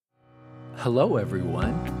Hello,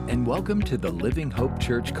 everyone, and welcome to the Living Hope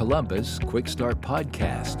Church Columbus Quick Start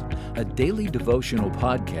Podcast, a daily devotional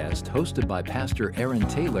podcast hosted by Pastor Aaron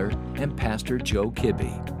Taylor and Pastor Joe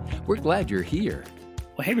Kibbe. We're glad you're here.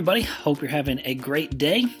 Well, hey, everybody. Hope you're having a great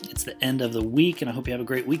day. It's the end of the week, and I hope you have a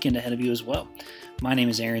great weekend ahead of you as well. My name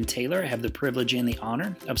is Aaron Taylor. I have the privilege and the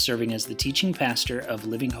honor of serving as the teaching pastor of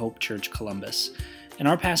Living Hope Church Columbus. And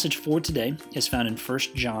our passage for today is found in 1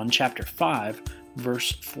 John chapter 5,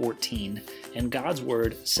 verse 14. And God's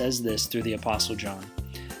word says this through the Apostle John.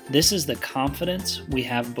 This is the confidence we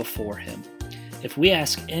have before him. If we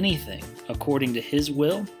ask anything according to his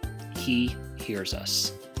will, he hears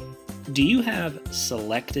us. Do you have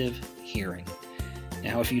selective hearing?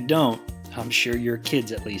 Now, if you don't, I'm sure your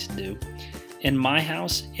kids at least do. In my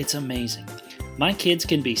house, it's amazing. My kids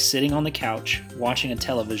can be sitting on the couch watching a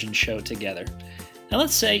television show together. Now,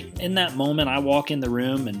 let's say in that moment I walk in the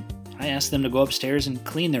room and I ask them to go upstairs and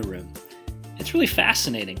clean their room. It's really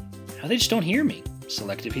fascinating how they just don't hear me.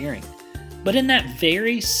 Selective hearing. But in that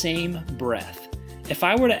very same breath, if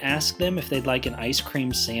I were to ask them if they'd like an ice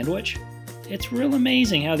cream sandwich, it's real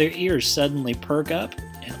amazing how their ears suddenly perk up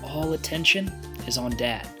and all attention is on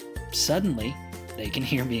Dad. Suddenly, they can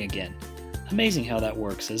hear me again. Amazing how that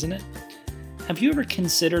works, isn't it? Have you ever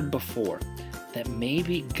considered before that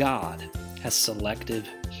maybe God has selective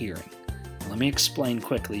hearing? Let me explain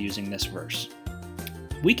quickly using this verse.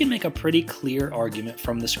 We can make a pretty clear argument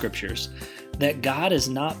from the scriptures that God is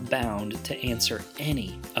not bound to answer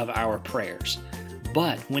any of our prayers.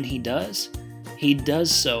 But when he does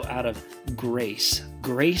so out of grace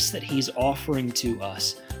that he's offering to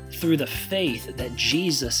us through the faith that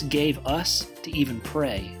Jesus gave us to even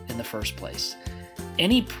pray in the first place.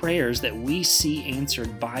 Any prayers that we see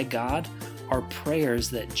answered by God are prayers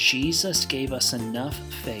that Jesus gave us enough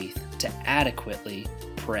faith to adequately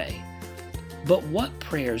pray. But what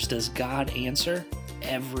prayers does God answer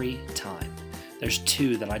every time? There's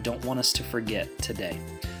two that I don't want us to forget today.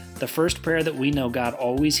 The first prayer that we know God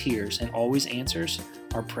always hears and always answers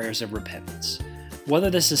are prayers of repentance. Whether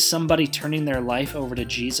this is somebody turning their life over to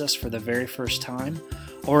Jesus for the very first time,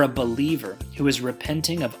 or a believer who is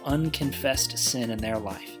repenting of unconfessed sin in their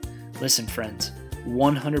life. Listen, friends,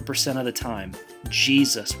 100% of the time,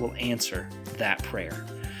 Jesus will answer that prayer.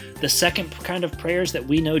 The second kind of prayers that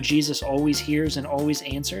we know Jesus always hears and always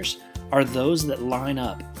answers are those that line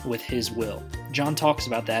up with his will. John talks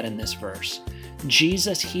about that in this verse.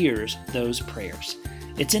 Jesus hears those prayers.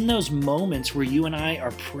 It's in those moments where you and I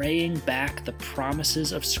are praying back the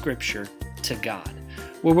promises of Scripture to God,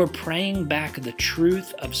 where we're praying back the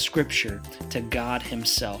truth of Scripture to God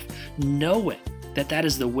himself, knowing that that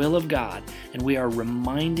is the will of God, and we are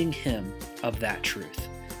reminding him of that truth.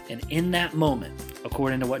 And in that moment,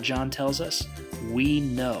 according to what John tells us, we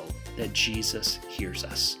know that Jesus hears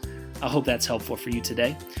us. I hope that's helpful for you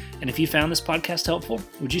today. And if you found this podcast helpful,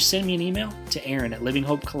 would you send me an email to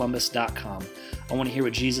aaron@livinghopecolumbus.com. I want to hear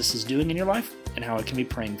what Jesus is doing in your life and how I can be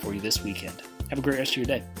praying for you this weekend. Have a great rest of your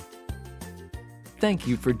day. Thank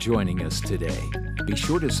you for joining us today. Be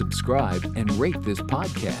sure to subscribe and rate this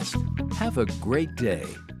podcast. Have a great day.